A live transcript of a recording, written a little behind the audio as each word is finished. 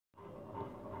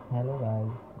Hello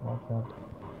guys, what's up?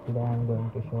 Today I'm going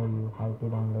to show you how to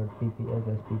download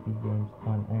Ppsspp games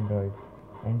on Android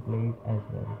and play it as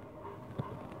well.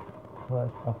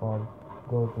 First of all,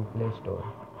 go to Play Store,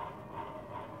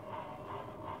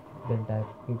 then type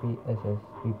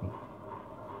Ppsspp.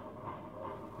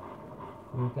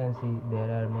 You can see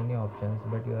there are many options,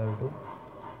 but you have to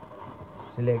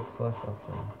select first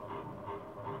option.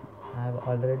 I have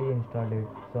already installed it,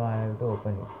 so I have to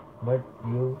open it, but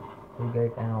you will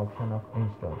get an option of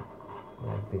install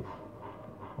like this.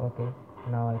 Okay,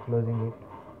 now I'm closing it.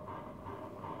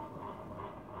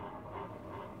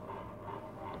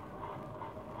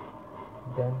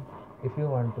 Then if you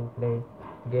want to play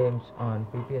games on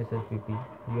Ppsspp,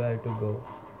 you have to go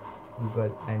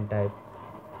Google and type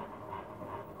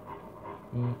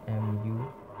EMU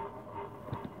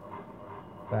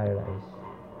Paradise.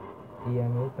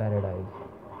 EMU Paradise.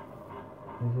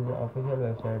 This is the official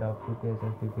website of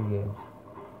Ppsspp games.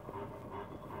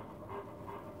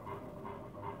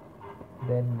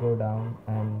 Then go down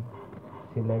and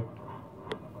select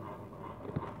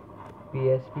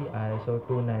PSP ISO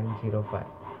 2905.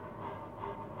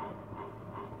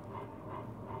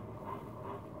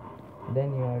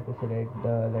 Then you have to select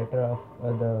the letter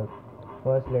of the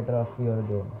first letter of your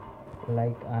game.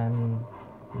 Like I am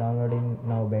downloading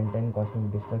now Ben 10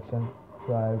 Cosmic Destruction,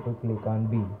 so I have to click on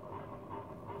B.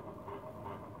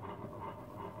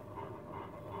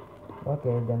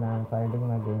 Okay, then I am finding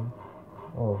my game.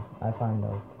 Oh, I found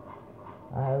out.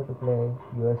 I have to play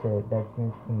USA, that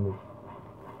means English.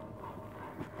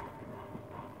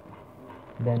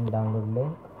 Then download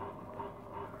link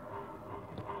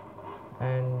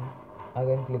and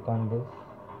again click on this.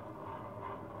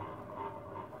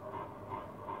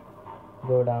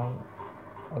 Go down,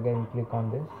 again click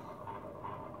on this.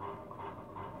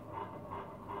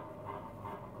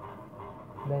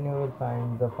 Then you will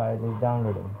find the file is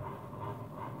downloading.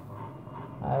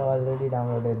 I have already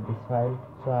downloaded this file,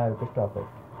 so I have to stop it.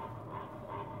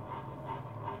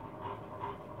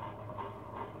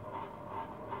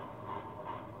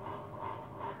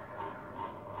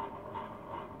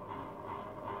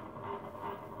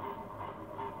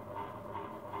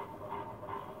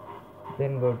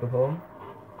 Then go to home.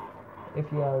 If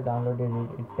you have downloaded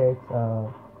it, it takes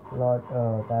a lot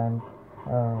time,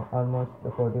 almost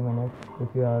 40 minutes. If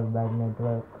you have bad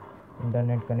network,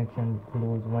 internet connection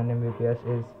lose 1 Mbps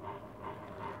is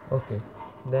okay.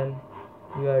 Then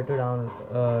you have to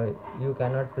you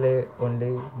cannot play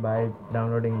only by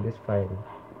downloading this file.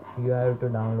 You have to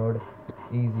download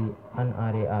easy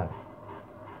unrar.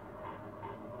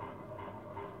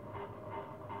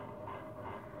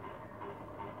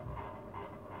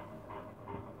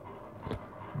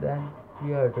 Then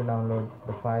you have to download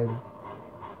the file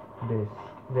this.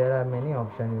 There are many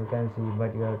options you can see,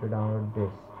 but you have to download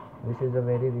this is a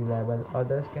very reliable.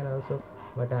 Others can also,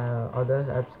 but other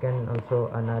apps can also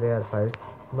unrar files,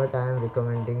 but I am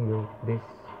recommending you this.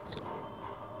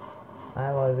 I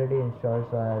have already installed,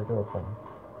 so I have to open.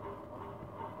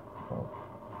 Oh.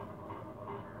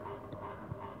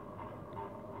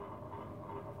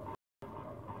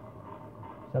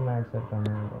 Some ads are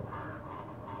coming.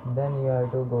 Then you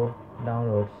have to go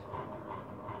downloads.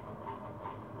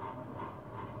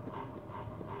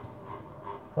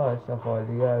 First of all,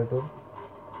 you have to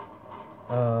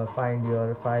find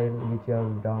your file which you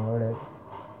have downloaded.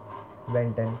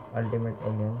 Ben 10 Ultimate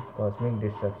Alien Cosmic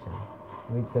Destruction,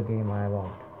 which the game I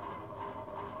want.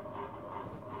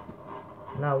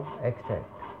 Now extract.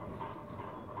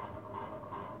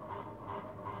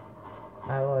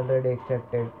 I have already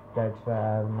extracted, that's why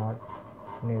I have not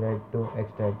needed to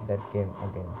extract that game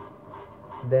again.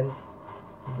 Then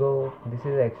go, this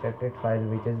is the extracted file,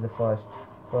 which is the first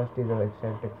is the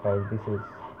extracted file. This is.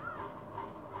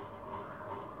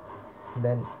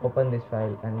 Then open this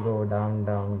file and go down.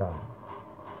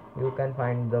 You can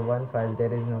find the one file,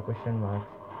 there is no question marks.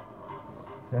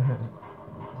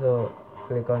 So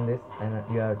click on this and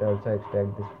you have to also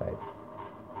extract this file.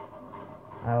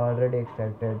 I have already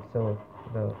extracted, so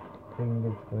the thing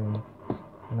is going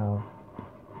now.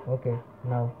 Okay,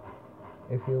 now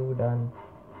if you done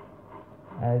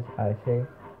as I say,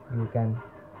 you can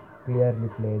clearly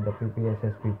play the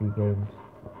Ppsspp games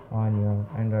on your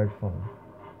Android phone.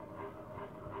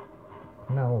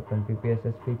 Now open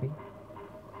Ppsspp.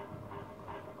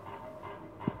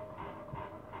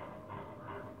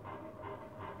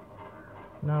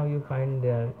 Now you find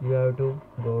there, you have to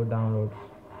go downloads.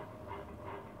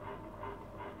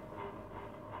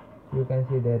 You can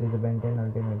see there is a Ben 10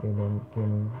 Ultimate Alien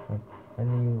gaming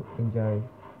and you enjoy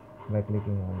by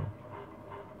clicking on it.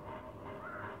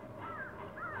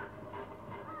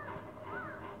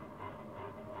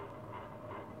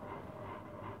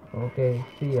 Okay,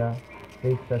 see ya.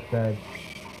 Please subscribe.